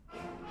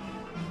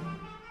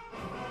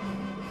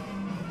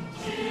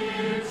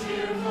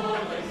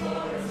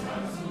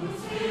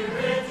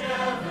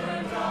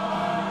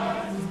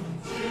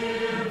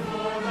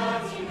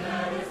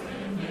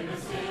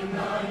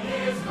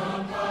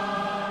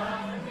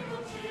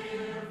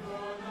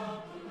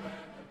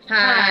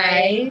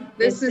Hi,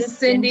 this is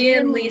Cindy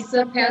and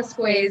Lisa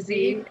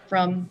Pasquesi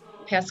from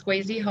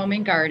Pasquesi Home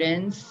and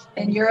Gardens.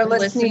 And you're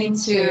listening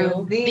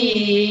to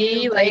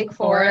the Lake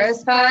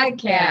Forest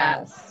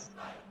Podcast.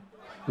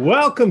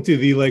 Welcome to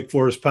the Lake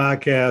Forest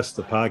Podcast,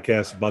 the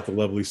podcast about the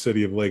lovely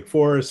city of Lake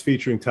Forest,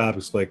 featuring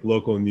topics like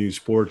local news,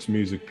 sports,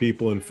 music,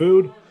 people, and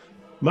food.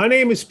 My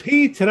name is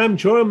Pete, and I'm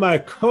joined by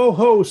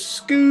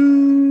co-host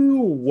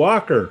Scoo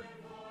Walker.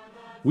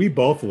 We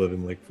both live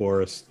in Lake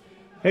Forest.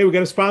 Hey, we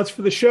got a sponsor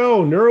for the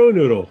show,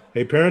 NeuroNoodle.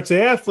 Hey, parents of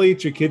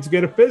athletes, your kids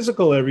get a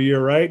physical every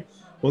year, right?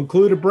 We'll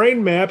include a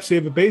brain map so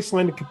you have a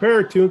baseline to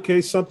compare it to in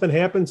case something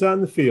happens on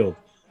the field.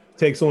 It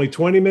takes only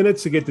 20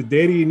 minutes to get the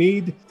data you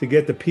need to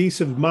get the peace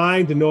of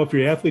mind to know if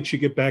your athlete should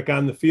get back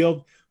on the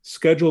field.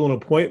 Schedule an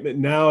appointment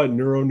now at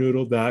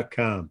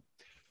neuronoodle.com.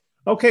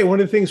 Okay,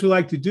 one of the things we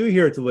like to do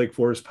here at the Lake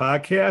Forest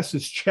Podcast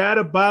is chat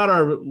about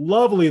our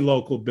lovely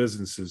local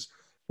businesses.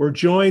 We're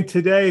joined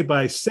today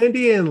by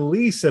Cindy and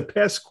Lisa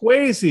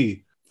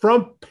Pasquesi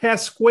from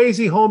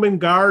Pasquesi Home and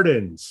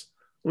Gardens.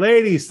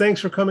 Ladies, thanks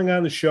for coming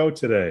on the show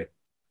today.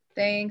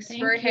 Thanks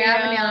for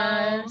having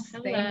us.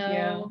 Hello. Thank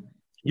you.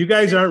 You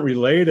guys aren't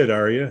related,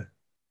 are you?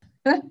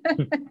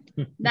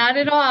 Not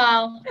at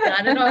all.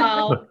 Not at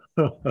all.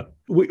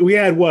 We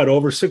had,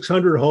 over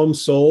 600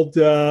 homes sold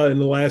in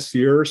the last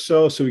year or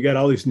so. So we got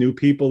all these new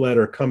people that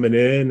are coming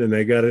in and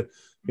they got to,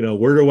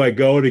 where do I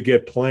go to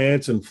get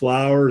plants and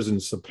flowers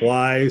and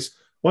supplies?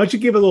 Why don't you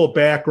give a little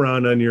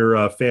background on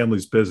your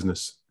family's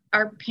business?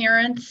 Our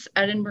parents,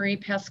 Ed and Marie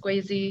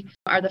Pasquesi,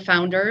 are the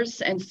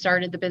founders and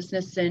started the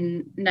business in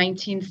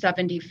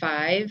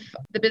 1975.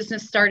 The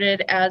business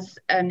started as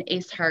an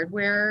Ace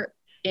Hardware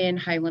in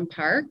Highland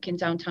Park, in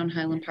downtown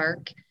Highland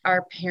Park.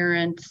 Our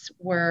parents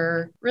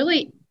were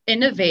really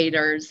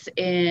innovators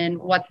in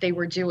what they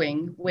were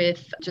doing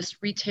with just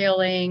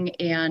retailing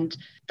and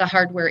the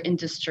hardware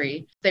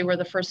industry. They were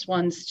the first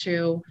ones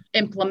to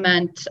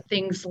implement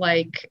things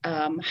like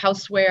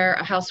houseware.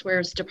 A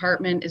housewares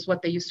department is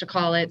what they used to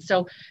call it.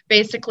 So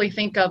basically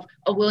think of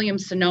a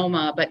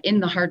Williams-Sonoma, but in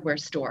the hardware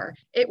store.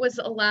 It was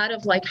a lot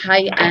of like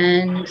high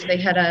end. They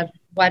had a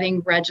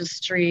wedding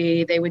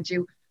registry. They would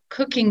do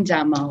cooking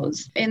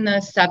demos in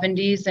the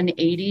 70s and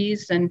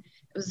 80s. And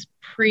it was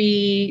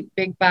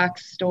pre-big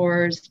box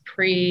stores,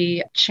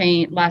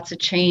 pre-chain, lots of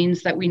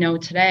chains that we know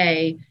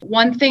today.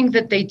 One thing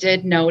that they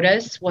did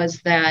notice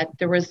was that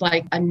there was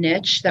like a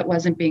niche that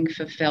wasn't being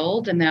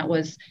fulfilled, and that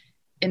was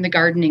in the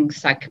gardening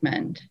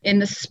segment. In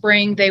the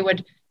spring, they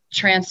would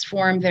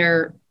transform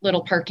their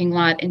little parking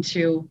lot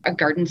into a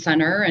garden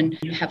center and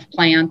have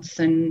plants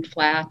and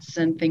flats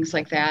and things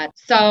like that.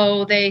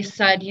 So they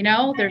said,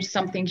 there's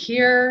something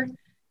here.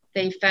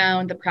 They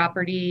found the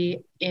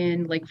property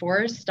in Lake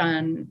Forest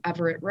on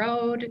Everett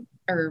Road,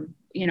 or,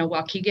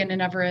 Waukegan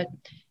and Everett.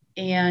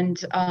 And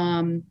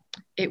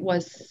it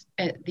was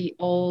at the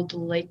old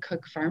Lake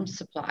Cook Farm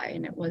Supply,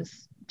 and it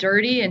was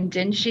dirty and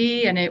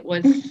dingy, and it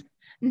was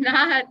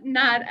not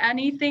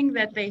anything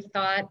that they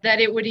thought that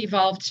it would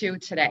evolve to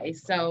today.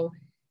 So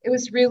it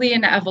was really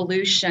an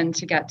evolution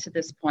to get to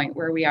this point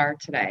where we are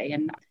today.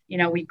 And,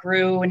 we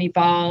grew and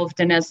evolved,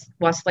 and as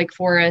West Lake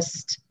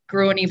Forest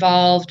grew and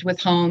evolved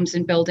with homes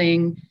and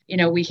building,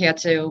 we had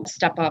to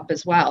step up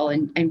as well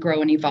and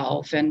grow and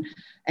evolve and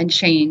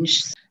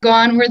change.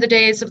 Gone were the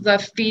days of the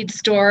feed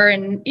store,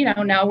 and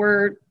now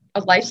we're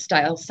a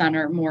lifestyle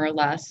center more or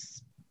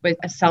less, with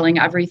selling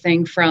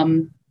everything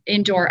from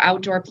indoor,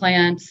 outdoor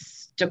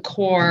plants,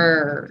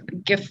 decor,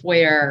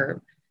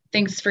 giftware,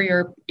 things for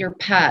your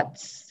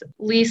pets.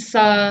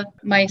 Lisa,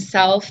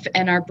 myself,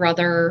 and our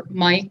brother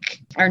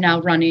Mike are now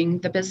running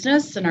the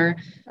business, and our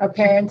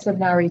parents have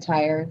now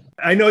retired.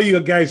 I know you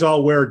guys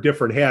all wear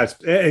different hats.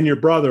 And your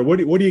brother, what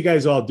do you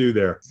guys all do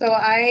there? So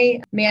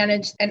I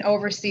manage and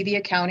oversee the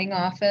accounting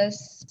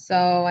office. So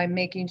I'm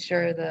making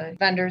sure the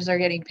vendors are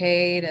getting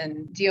paid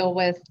and deal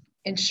with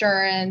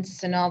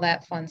insurance and all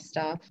that fun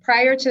stuff.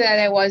 Prior to that,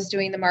 I was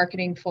doing the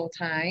marketing full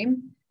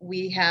time.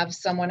 We have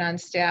someone on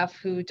staff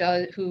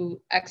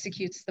who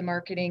executes the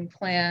marketing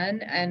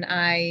plan, and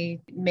I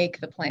make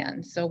the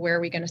plan. So where are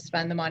we going to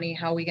spend the money?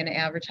 How are we going to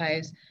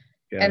advertise?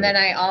 And then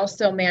I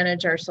also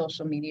manage our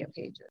social media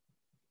pages.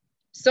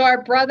 So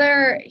our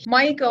brother,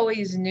 Mike,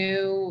 always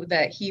knew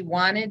that he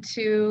wanted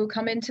to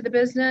come into the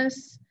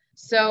business.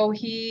 So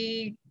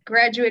he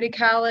graduated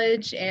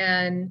college,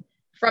 and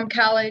from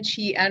college,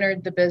 he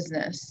entered the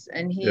business.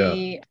 And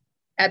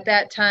at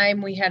that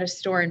time, we had a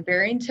store in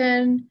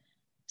Barrington.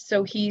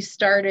 So he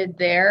started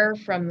there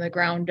from the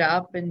ground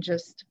up and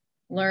just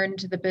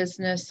learned the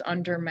business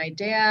under my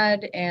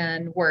dad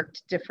and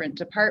worked different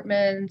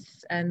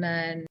departments. And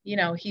then,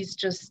 he's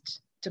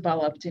just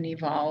developed and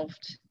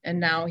evolved. And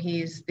now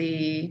he's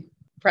the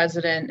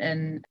president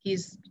and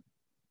he's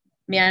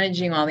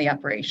managing all the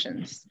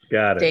operations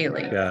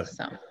daily. Got it.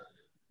 So.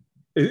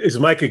 Is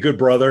Mike a good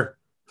brother?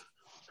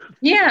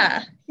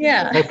 Yeah.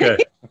 Okay.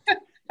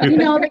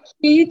 The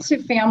key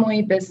to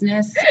family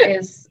business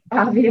is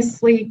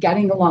obviously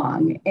getting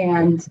along.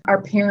 And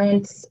our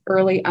parents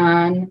early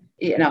on,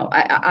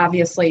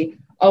 obviously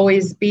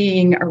always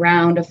being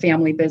around a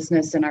family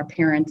business and our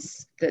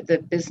parents,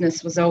 the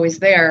business was always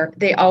there.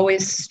 They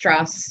always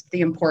stress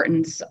the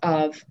importance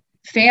of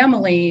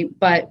family,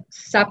 but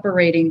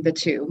separating the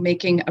two,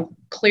 making a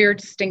clear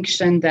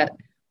distinction that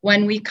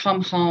when we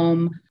come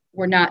home,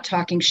 we're not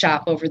talking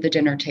shop over the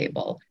dinner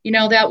table.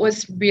 That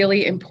was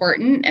really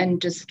important, and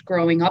just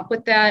growing up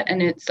with that,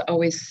 and it's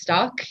always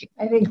stuck.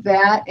 I think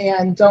that,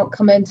 and don't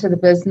come into the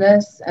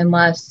business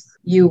unless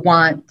you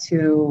want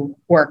to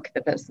work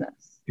the business.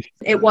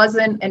 It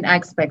wasn't an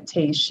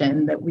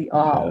expectation that we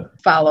all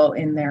follow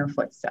in their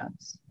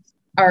footsteps.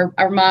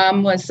 Our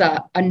mom was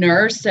a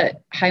nurse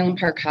at Highland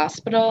Park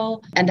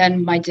Hospital, and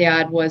then my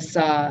dad was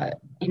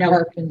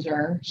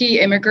carpenter. He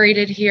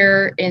immigrated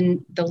here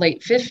in the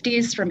late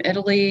 50s from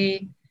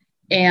Italy,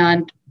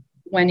 and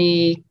when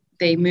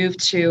they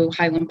moved to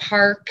Highland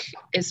Park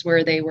is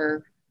where they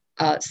were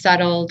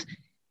settled.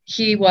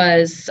 He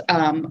was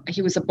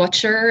a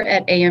butcher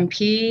at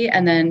A&P,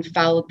 and then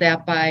followed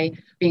that by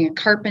being a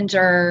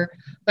carpenter,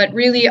 but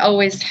really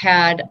always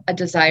had a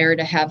desire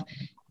to have,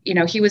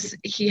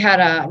 he had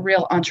a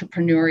real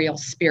entrepreneurial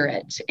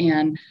spirit,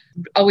 and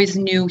always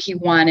knew he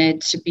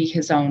wanted to be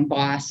his own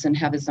boss and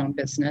have his own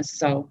business.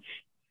 So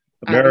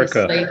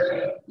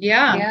America.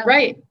 Yeah,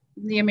 right.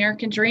 The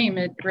American dream.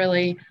 It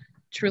really,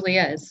 truly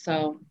is.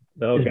 So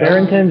Is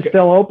Barrington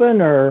still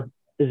open, or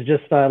is it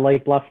just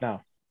Lake Bluff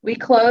now? We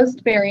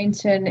closed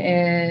Barrington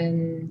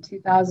in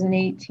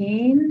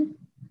 2018.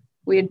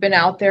 We had been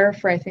out there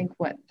for, I think,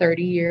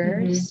 30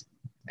 years.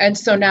 Mm-hmm. And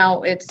so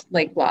now it's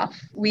Lake Bluff.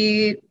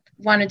 We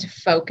wanted to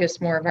focus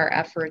more of our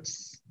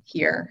efforts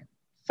here.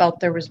 Felt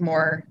there was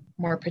more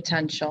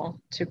potential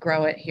to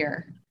grow it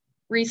here.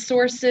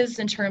 Resources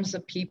in terms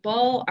of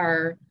people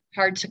are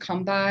hard to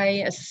come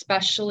by,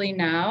 especially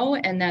now.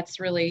 And that's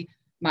really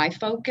my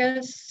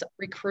focus: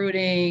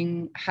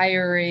 recruiting,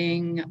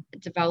 hiring,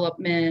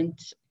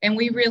 development. And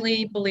we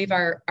really believe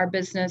our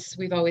business,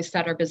 we've always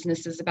said our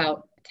business is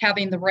about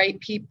having the right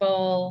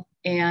people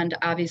and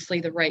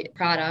obviously the right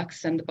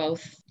products, and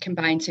both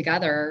combined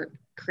together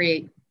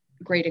create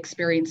great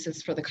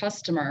experiences for the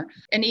customer.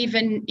 And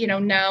even,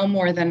 now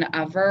more than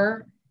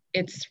ever,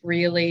 it's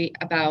really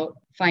about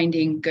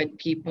finding good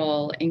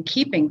people and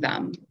keeping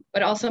them,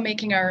 but also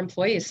making our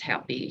employees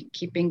happy,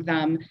 keeping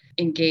them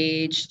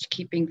engaged,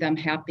 keeping them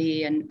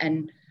happy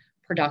and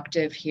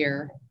productive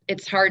here.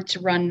 It's hard to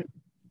run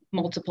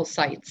multiple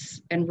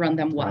sites and run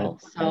them well.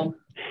 So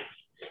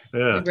we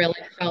really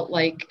felt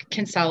like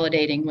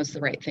consolidating was the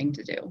right thing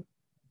to do.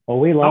 Well,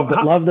 we love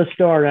the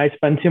store, and I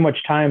spend too much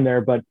time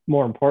there, but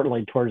more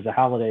importantly, towards the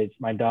holidays,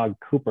 my dog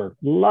Cooper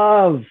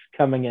loves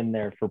coming in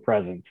there for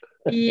presents.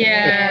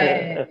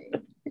 Yeah.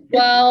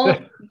 Well,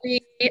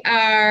 we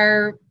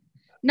are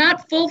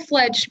not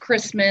full-fledged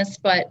Christmas,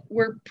 but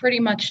we're pretty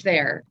much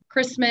there.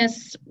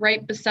 Christmas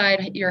right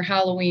beside your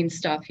Halloween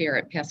stuff here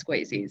at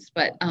Pasquazi's.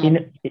 But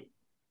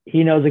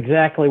he knows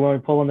exactly when we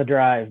pull in the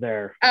drive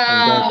there.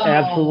 And goes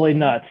absolutely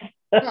nuts.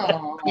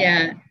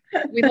 Yeah.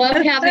 We love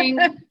having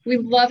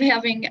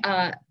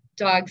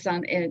dogs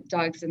in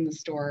the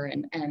store,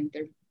 and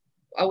they're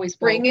always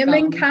bring him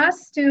in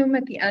costume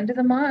at the end of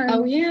the month.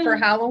 Oh yeah, for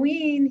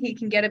Halloween he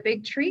can get a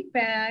big treat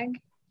bag.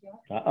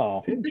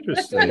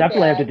 Interesting.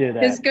 Definitely have to do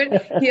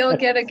that. He'll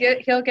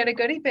get a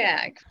goodie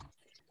bag.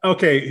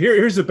 Okay,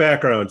 here's the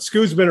background.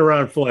 Scoo's been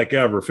around for like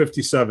ever,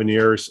 57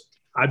 years.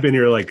 I've been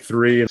here like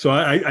 3. And so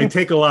I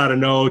take a lot of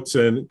notes,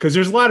 and because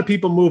there's a lot of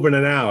people moving in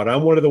and out.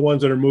 I'm one of the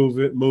ones that are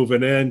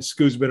moving in.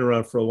 Scoo's been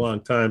around for a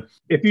long time.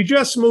 If you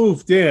just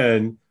moved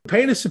in,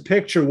 paint us a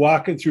picture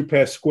walking through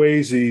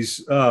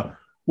Pasquazi's.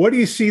 What do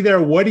you see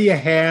there? What do you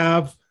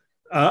have?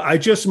 I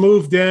just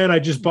moved in. I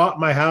just bought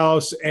my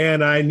house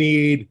and I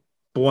need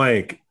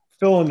blank.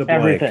 Fill in the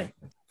blank. Everything.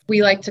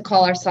 We like to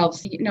call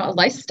ourselves, a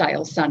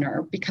lifestyle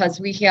center, because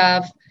we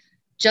have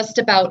just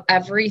about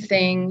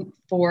everything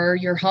for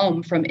your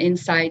home from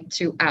inside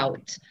to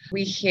out.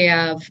 We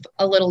have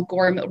a little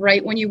gourmet,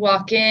 right when you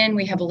walk in,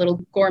 we have a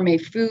little gourmet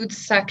food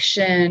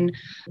section.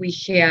 We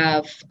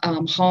have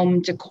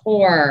home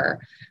decor.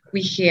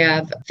 We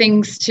have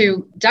things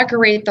to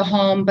decorate the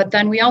home, but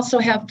then we also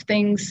have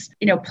things,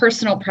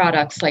 personal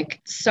products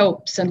like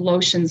soaps and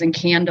lotions and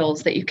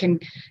candles that you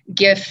can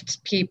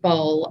gift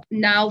people.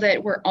 Now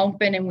that we're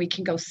open and we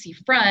can go see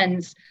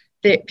friends,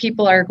 that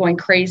people are going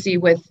crazy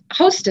with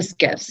hostess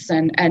gifts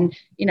and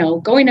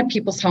going to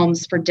people's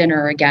homes for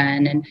dinner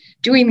again and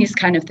doing these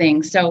kind of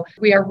things. So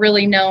we are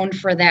really known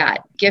for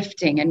that,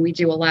 gifting. And we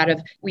do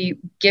we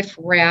gift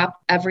wrap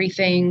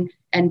everything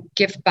and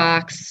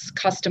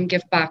custom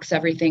gift box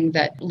everything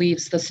that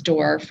leaves the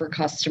store for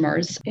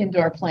customers.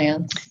 Indoor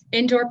plants.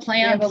 We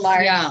have a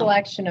large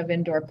selection of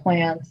indoor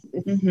plants.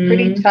 It's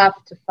pretty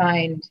tough to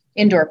find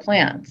indoor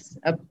plants,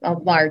 a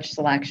large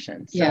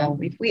selection. So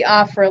we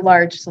offer a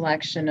large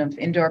selection of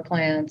indoor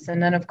plants. And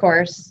then, of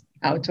course,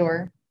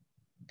 outdoor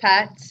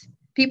pets.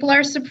 People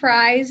are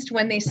surprised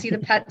when they see the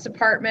pet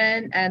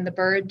department and the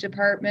bird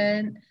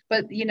department.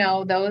 But,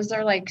 those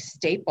are like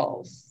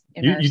staples.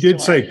 You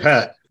did say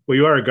pet. Well,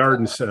 you are a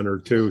garden center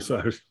too,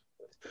 so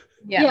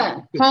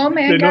home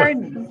and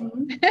garden.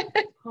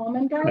 Home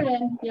and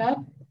garden. Yep.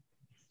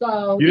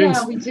 So You yeah,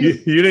 didn't, we do.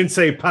 you didn't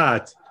say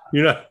pot.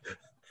 You're not.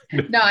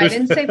 No, I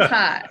didn't say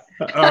pot.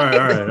 All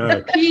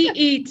right.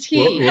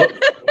 PET.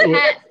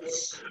 Pet.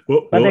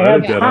 We'll But they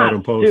edit have that out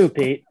in pots post. too,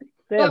 Pete.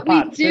 They have But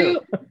we pots do.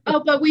 too.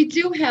 Oh, but we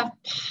do have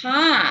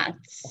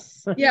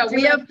pots. Yeah,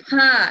 we have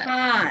pot.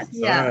 Pots.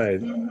 Yeah. All right.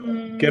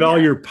 Mhm. Get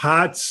all your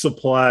pot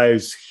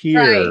supplies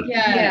here. Right.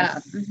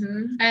 Yes. Yeah.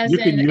 Mhm. As You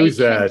can in use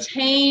a that.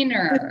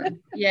 container.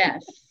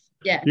 Yes.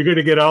 Yes. You're going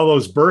to get all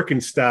those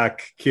Birkenstock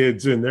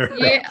kids in there.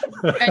 Yeah.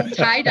 And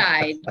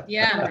tie-dyed.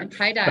 Yeah. And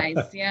tie-dyes.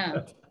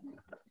 Yeah.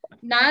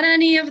 Not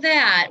any of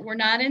that. We're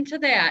not into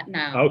that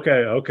now.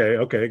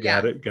 Okay. Got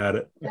Yeah. it.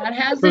 That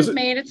hasn't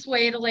made its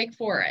way to Lake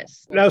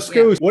Forest. Now,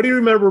 Scoot, what do you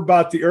remember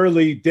about the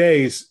early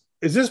days?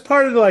 Is this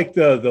part of like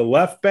the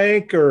left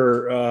bank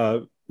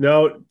or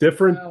no,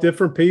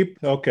 different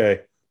people?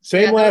 Okay.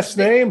 Same Yeah, last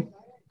name?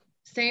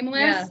 Same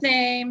last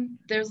name.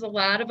 There's a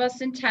lot of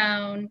us in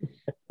town.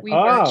 We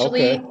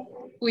okay.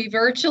 we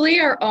virtually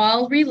are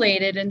all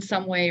related in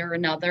some way or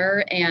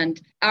another. And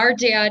our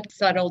dad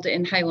settled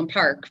in Highland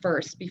Park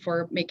first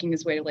before making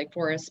his way to Lake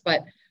Forest,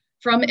 but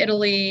from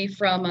Italy,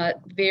 from a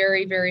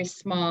very, very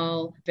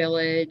small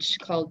village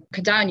called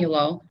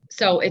Cadagnolo.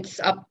 So it's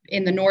up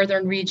in the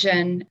northern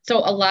region. So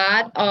a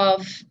lot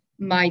of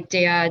my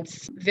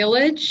dad's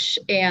village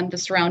and the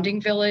surrounding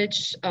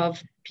village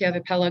of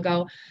Pieve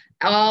Pelago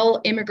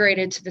all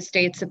immigrated to the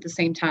States at the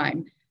same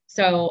time.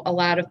 So a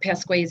lot of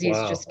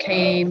Pasquezis just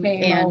came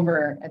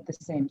over at the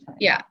same time.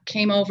 Yeah,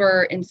 came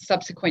over in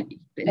subsequent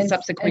years.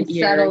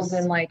 Settled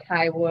in like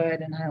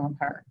Highwood and Highland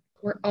Park.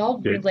 We're all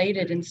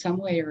related in some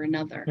way or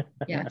another.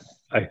 Yes.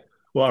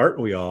 Well, aren't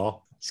we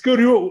all?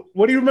 Scooter,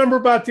 what do you remember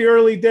about the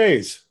early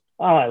days?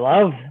 Oh, I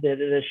love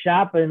the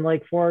shop in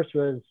Lake Forest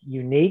was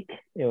unique.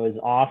 It was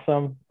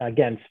awesome.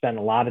 Again, spent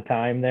a lot of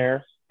time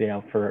there,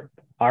 for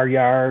our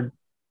yard,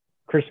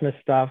 Christmas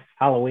stuff,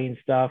 Halloween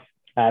stuff.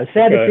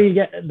 Sad to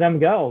see them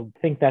go. I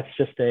think that's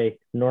just a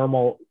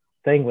normal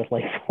thing with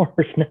Lake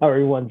Forest now.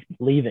 Everyone's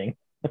leaving.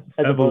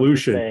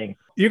 Evolution.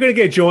 You're going to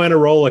get Joanna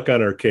Rolick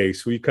on our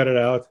case. Will you cut it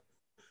out?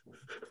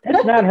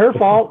 That's not her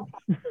fault.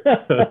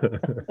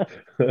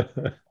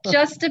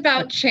 Just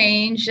about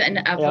change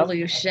and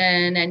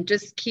evolution and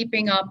just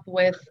keeping up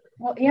with.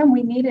 Well, and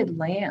we needed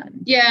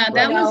land. Yeah,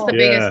 that was the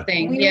biggest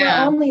thing. We were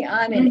only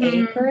on an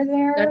acre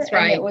there. That's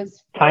right. It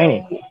was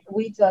tiny.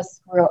 We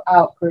just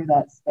outgrew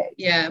that space.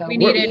 Yeah, so we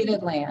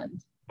needed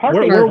land.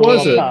 Where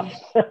was it?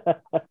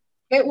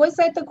 It was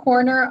at the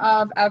corner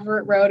of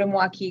Everett Road and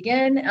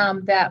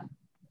Waukegan.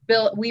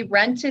 We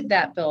rented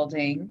that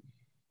building.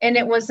 And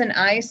it was an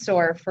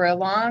eyesore for a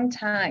long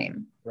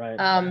time.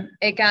 Right.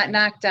 It got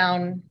knocked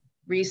down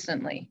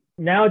recently.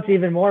 Now it's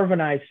even more of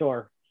an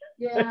eyesore.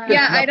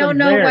 Yeah, I don't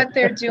know what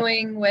they're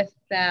doing with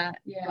that.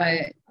 Yeah.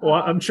 But, well,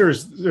 I'm sure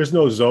there's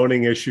no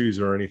zoning issues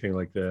or anything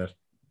like that.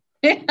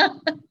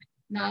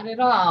 Not at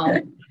all.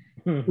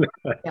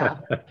 Yeah.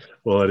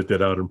 We'll edit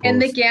that out in post.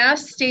 And the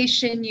gas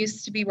station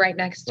used to be right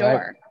next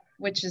door,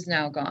 which is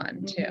now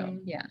gone too. Mm-hmm.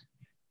 Yeah.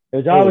 It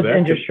was always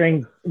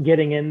interesting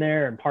getting in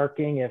there and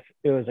parking if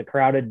it was a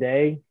crowded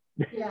day.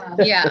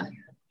 Yeah.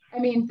 I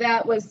mean,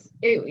 that was,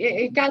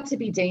 it got to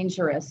be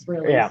dangerous,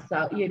 really. Yeah.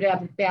 So you'd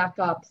have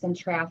backups and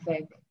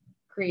traffic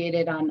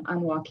created on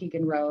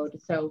Waukegan Road.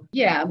 So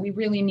yeah, we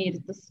really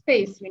needed the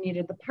space, we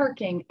needed the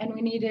parking, and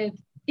we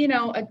needed,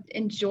 an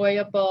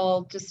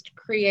enjoyable, just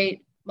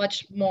create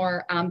much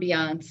more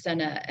ambiance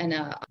and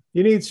a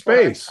you need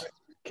space.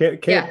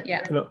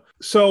 Yeah.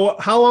 So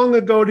how long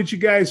ago did you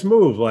guys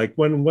move? Like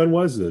when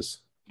was this?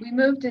 We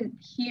moved in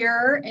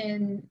here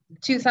in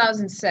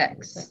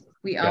 2006.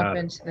 We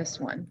opened this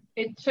one.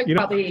 It took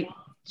probably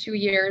 2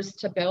 years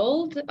to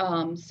build.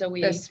 So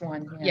we this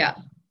one.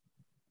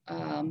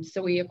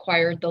 So we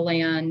acquired the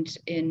land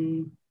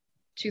in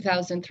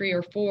 2003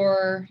 or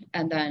 4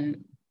 and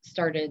then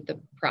started the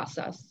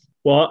process.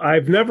 Well,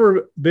 I've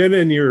never been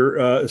in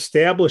your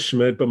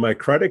establishment, but my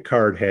credit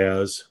card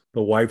has.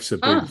 The wife's a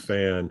big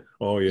fan.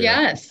 Oh yeah.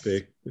 Yes.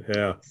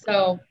 Yeah.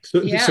 So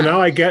now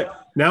I get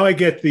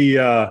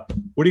the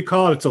what do you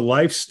call it? It's a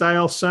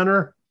lifestyle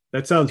center.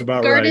 That sounds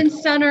about right. Garden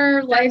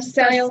center,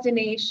 lifestyle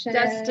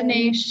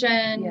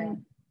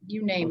destination,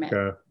 you name it.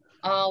 Okay.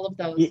 All of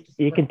those.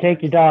 You can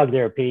take your dog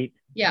there, Pete.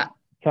 Yeah.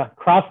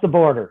 Cross the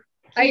border.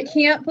 I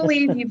can't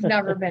believe you've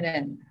never been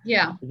in.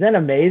 Yeah. Is that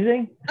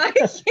amazing?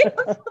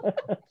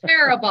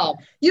 Terrible.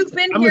 You've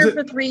been here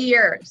for 3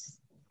 years.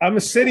 I'm a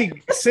city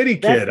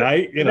kid.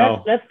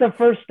 That's the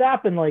first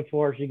stop in Lake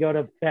Forest. You go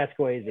to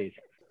Pasquezis.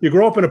 You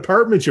grow up in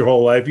apartments your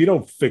whole life. You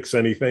don't fix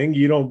anything.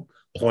 You don't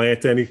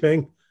plant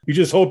anything. You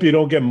just hope you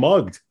don't get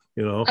mugged,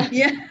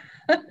 Yeah.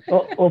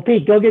 Well,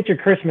 Pete, go get your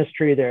Christmas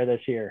tree there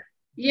this year.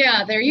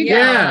 Yeah, there you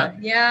go.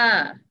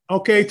 Yeah.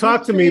 Okay,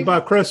 talk to me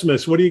about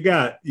Christmas. What do you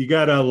got? You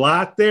got a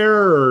lot there,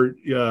 or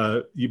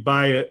you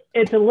buy it?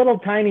 It's a little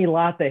tiny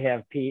lot they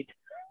have, Pete.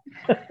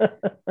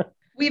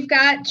 We've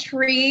got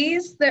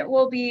trees that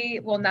will be,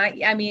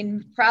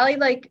 probably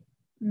like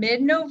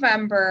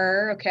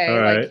mid-November. Okay. All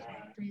right. Like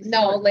trees?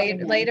 No, start coming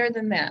in? later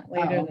than that.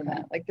 Later than okay.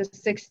 that, like the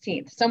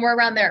 16th, somewhere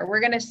around there.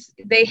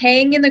 They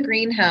hang in the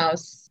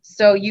greenhouse,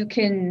 so you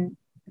can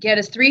get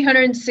a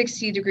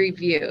 360-degree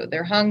view.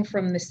 They're hung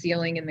from the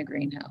ceiling in the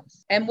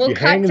greenhouse, and we'll You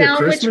hang cut the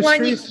down which Christmas one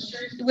trees?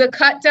 we'll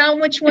cut down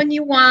which one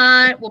you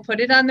want. We'll put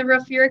it on the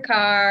roof of your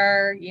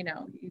car. You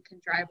know, you can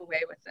drive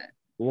away with it.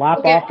 Lop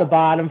Okay. off the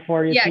bottom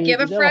for you. Yeah, Pete. give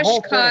a You do the fresh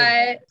whole thing.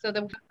 cut so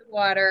the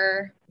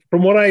water.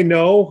 From what I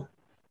know,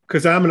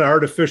 because I'm an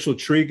artificial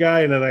tree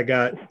guy and then I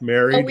got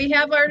married. Oh, we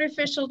have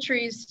artificial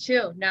trees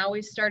too. Now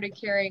we started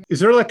carrying. Is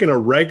there like an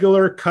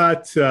irregular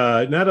cut,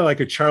 not like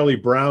a Charlie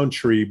Brown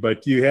tree,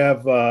 but do you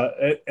have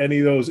any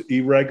of those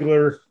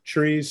irregular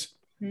trees?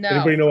 No.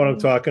 Anybody know what I'm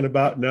talking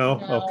about? No?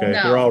 No. Okay.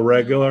 No. They're all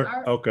regular?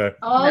 Our- Okay.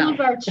 All No.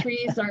 of our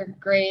trees are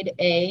grade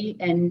A,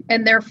 and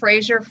And they're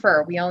Fraser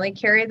fir. We only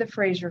carry the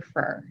Fraser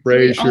fir.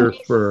 Fraser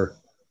only fir.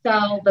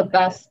 sell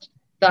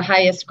the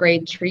highest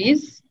grade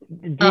trees.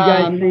 Do you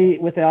guys see,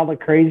 with all the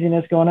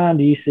craziness going on,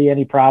 do you see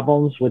any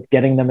problems with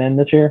getting them in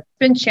this year? It's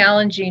been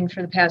challenging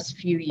for the past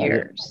few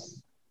years.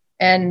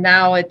 And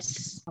now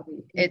it's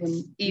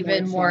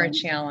even more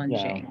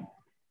challenging.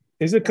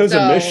 Is it because of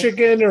So-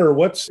 Michigan or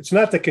it's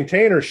not the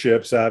container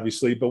ships,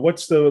 obviously, but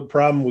what's the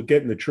problem with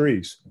getting the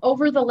trees?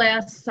 Over the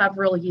last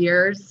several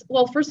years,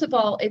 well, first of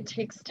all, it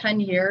takes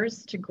 10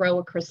 years to grow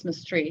a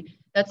Christmas tree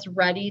that's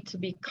ready to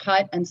be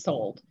cut and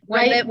sold.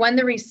 When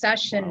the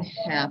recession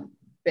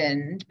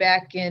happened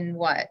back in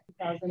what?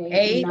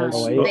 2008,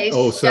 8,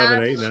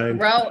 07, 8, 9.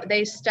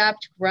 they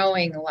stopped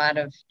growing a lot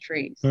of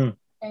trees. And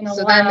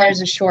So then there's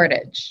a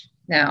shortage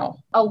now.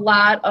 a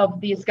lot of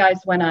these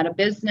guys went out of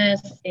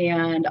business,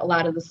 and a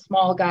lot of the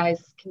small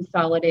guys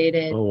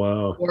consolidated Oh,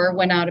 wow. or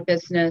went out of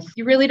business.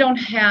 You really don't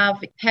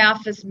have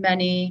half as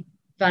many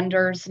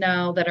vendors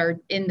now that are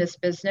in this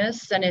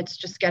business, and it's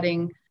just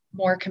getting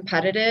more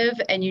competitive,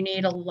 and you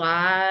need a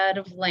lot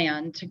of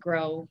land to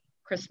grow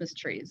Christmas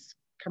trees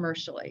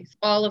commercially.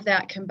 All of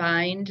that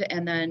combined,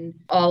 and then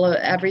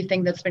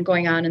everything that's been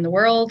going on in the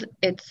world,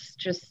 it's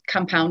just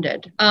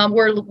compounded.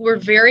 We're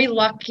very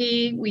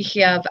lucky. We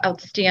have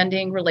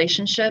outstanding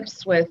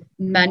relationships with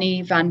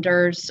many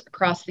vendors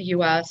across the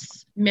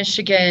U.S.,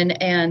 Michigan,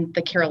 and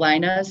the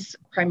Carolinas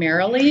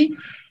primarily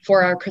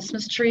for our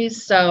Christmas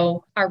trees.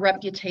 So our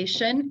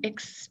reputation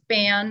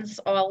expands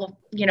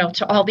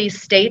to all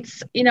these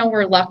states.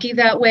 We're lucky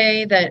that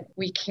way that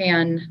we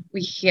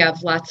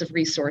have lots of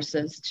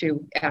resources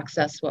to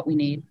access what we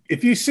need.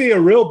 If you see a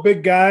real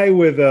big guy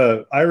with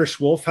a Irish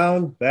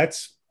Wolfhound,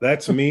 that's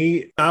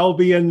me. I'll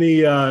be in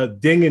the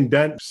ding and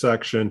dent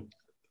section.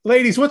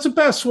 Ladies, what's the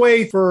best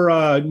way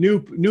for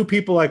new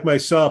people like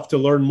myself to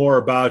learn more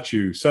about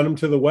you? Send them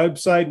to the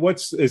website.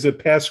 Is it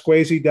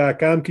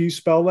pasquesi.com? Can you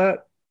spell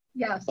that?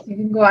 Yes, you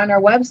can go on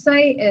our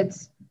website.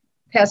 It's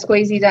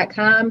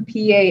pasquesi.com,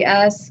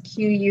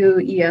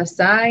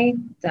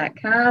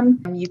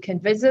 pasquesi.com. You can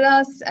visit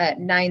us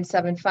at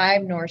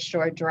 975 North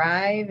Shore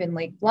Drive in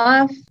Lake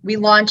Bluff. We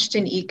launched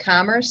an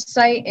e-commerce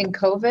site in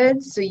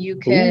COVID, so you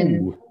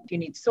can, Ooh. if you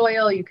need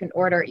soil, you can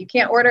order. You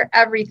can't order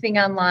everything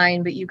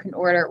online, but you can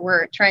order.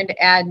 We're trying to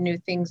add new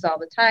things all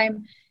the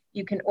time.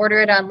 You can order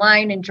it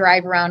online and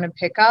drive around and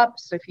pick up.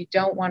 So if you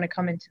don't want to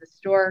come into the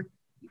store,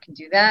 you can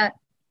do that.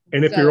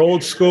 And if you're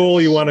old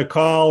school, you want to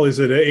call, is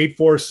it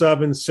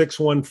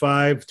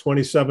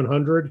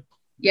 847-615-2700?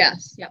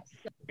 Yes.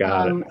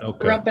 Got it.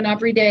 Okay. We're open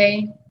every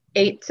day,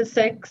 8 to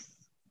 6.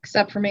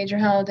 Except for major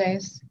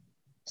holidays.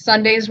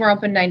 Sundays, we're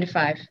open 9 to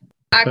 5.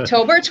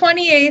 October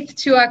 28th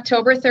to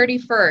October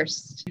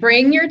 31st.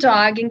 Bring your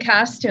dog in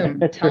costume,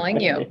 I'm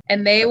telling you.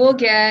 And they will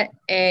get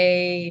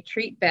a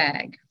treat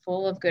bag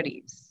full of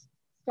goodies.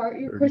 Start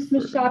your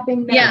Christmas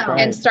shopping now. Yeah, right.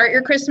 and start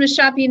your Christmas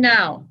shopping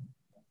now.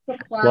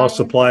 While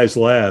supplies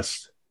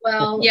last.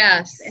 Well,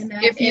 Yes. and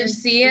that If you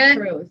is see the it,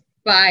 truth.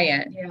 buy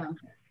it. Yeah.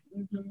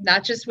 Mhm.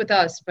 Not just with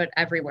us, but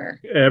everywhere.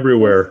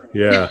 Everywhere.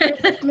 Yeah.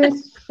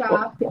 Christmas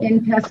shop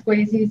in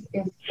Pasquesi's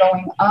is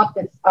going up.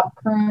 It's up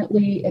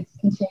currently. It's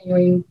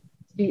continuing to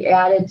be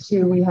added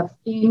to. We have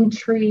theme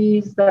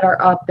trees that are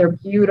up. They're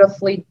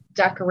beautifully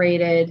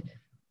decorated,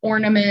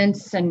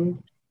 ornaments and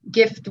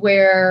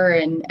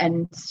giftware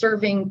and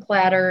serving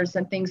platters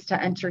and things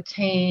to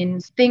entertain.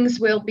 Things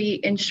will be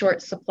in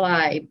short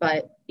supply,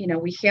 but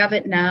we have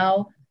it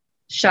now.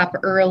 Shop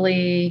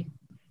early.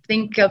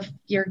 Think of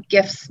your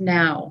gifts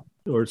now.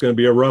 Or it's going to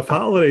be a rough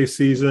holiday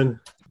season.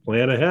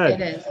 Plan ahead.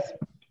 It is.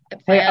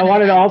 Hey, I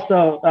wanted to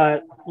also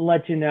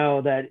let you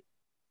know that,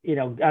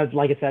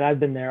 like I said, I've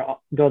been there,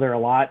 go there a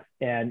lot,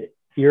 and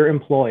your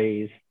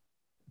employees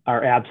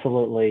are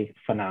absolutely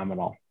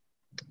phenomenal.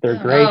 They're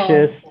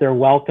gracious, they're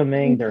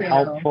welcoming, they're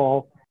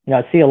helpful.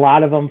 I see a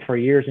lot of them for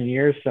years and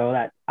years, so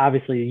that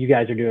obviously you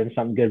guys are doing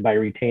something good by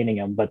retaining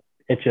them, but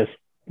it just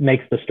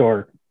makes the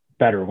store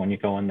better when you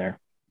go in there.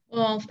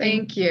 Well,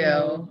 thank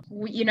you.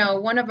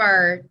 One of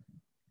our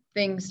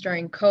things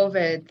during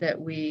COVID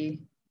that we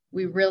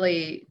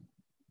really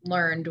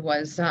learned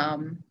was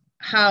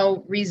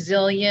how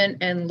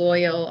resilient and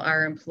loyal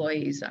our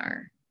employees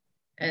are.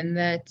 And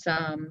that,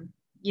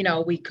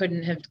 we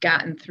couldn't have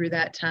gotten through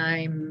that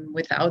time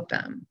without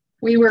them.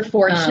 We were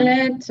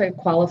fortunate to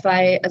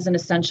qualify as an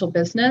essential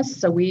business,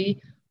 so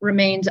we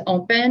remained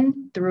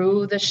open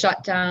through the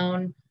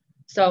shutdown.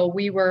 So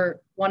we were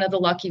one of the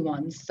lucky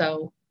ones.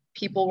 So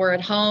people were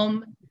at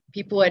home,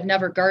 people had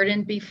never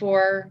gardened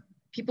before,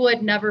 people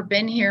had never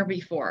been here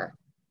before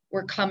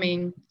were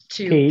coming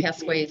to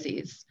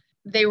Pasquazzi's.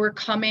 They were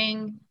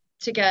coming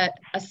to get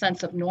a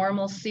sense of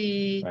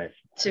normalcy, right,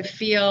 to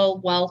feel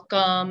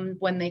welcome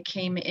when they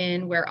came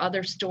in, where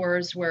other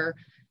stores were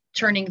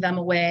turning them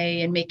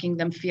away and making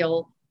them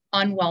feel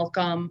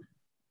unwelcome.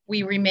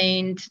 We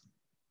remained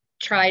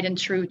tried and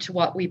true to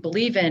what we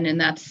believe in,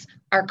 and that's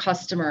our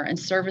customer and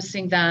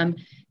servicing them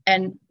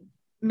and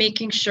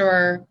making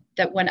sure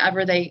that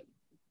whenever they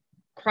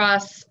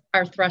cross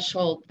our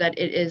threshold, that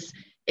it is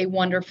a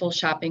wonderful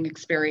shopping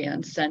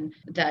experience and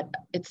that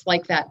it's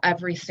like that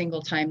every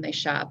single time they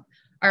shop.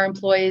 Our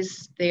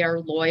employees, they are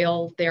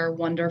loyal, they are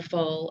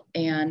wonderful,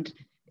 and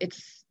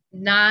it's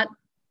not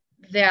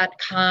that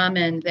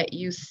common that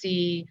you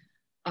see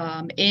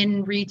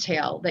in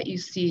retail, that you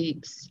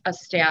see a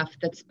staff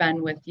that's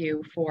been with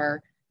you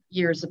for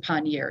years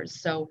upon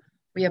years. So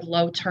we have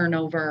low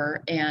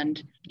turnover,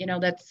 and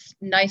that's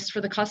nice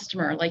for the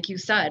customer, like you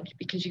said,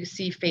 because you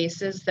see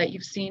faces that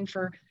you've seen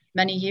for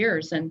many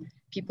years and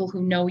people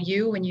who know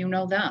you and you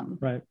know them.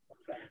 Right.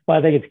 Well,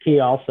 I think it's key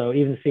also,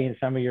 even seeing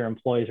some of your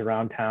employees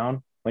around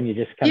town, when you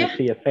just kind of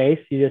see a face,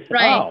 you just,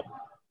 oh,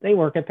 they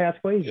work at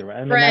Pasquazzi.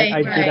 And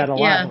I see that a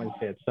lot when you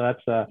see it. So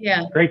that's a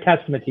great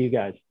testament to you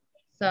guys.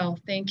 So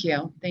thank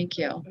you. Thank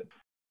you.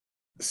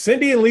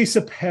 Cindy and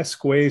Lisa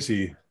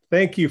Pasquazzi,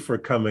 thank you for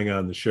coming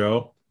on the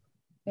show.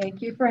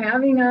 Thank you for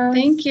having us.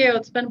 Thank you.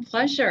 It's been a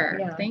pleasure.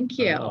 Yeah. Thank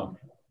you.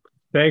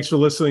 Thanks for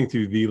listening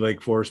to the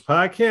Lake Forest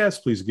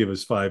Podcast. Please give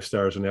us 5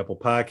 stars on Apple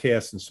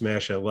Podcasts and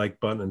smash that like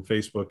button on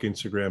Facebook,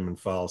 Instagram, and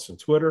follow us on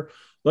Twitter.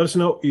 Let us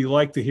know what you'd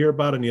like to hear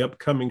about in the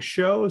upcoming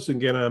shows. And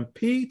again, I'm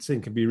Pete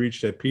and can be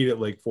reached at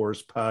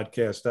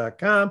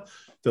pete@lakeforestpodcast.com.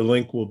 The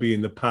link will be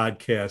in the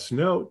podcast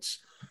notes.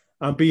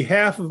 On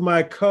behalf of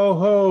my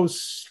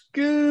co-host,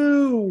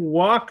 Stu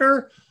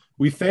Walker,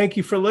 we thank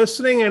you for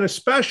listening, and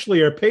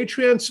especially our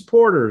Patreon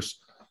supporters,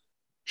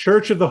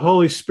 Church of the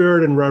Holy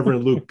Spirit and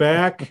Reverend Luke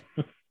Back,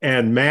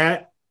 and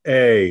Matt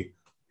A.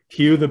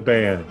 Cue the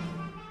band.